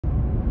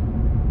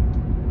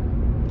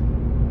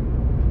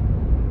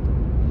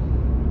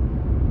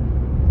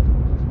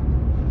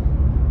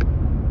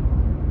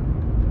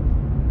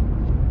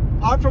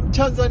from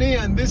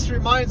Tanzania, and this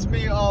reminds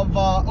me of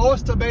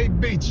Oyster Bay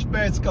Beach.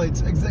 Basically,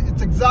 it's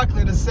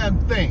exactly the same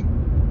thing.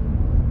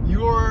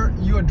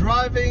 You're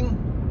driving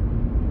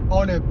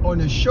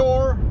on a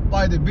shore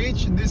by the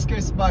beach, in this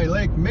case by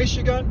Lake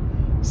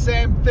Michigan.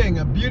 Same thing,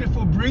 a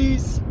beautiful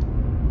breeze.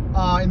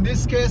 In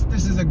this case,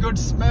 this is a good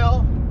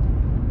smell.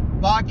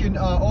 Back in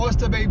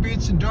Oyster Bay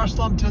Beach in Dar es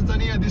Salaam,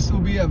 Tanzania, this will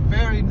be a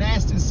very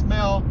nasty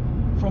smell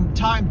from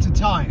time to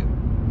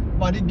time,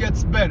 but it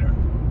gets better.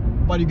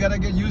 But you gotta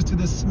get used to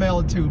the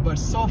smell too. But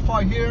so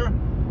far here,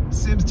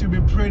 seems to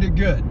be pretty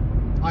good.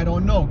 I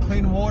don't know,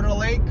 clean water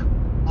lake?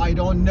 I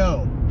don't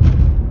know.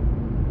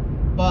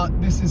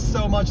 But this is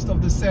so much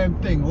of the same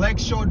thing.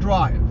 Lakeshore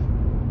Drive.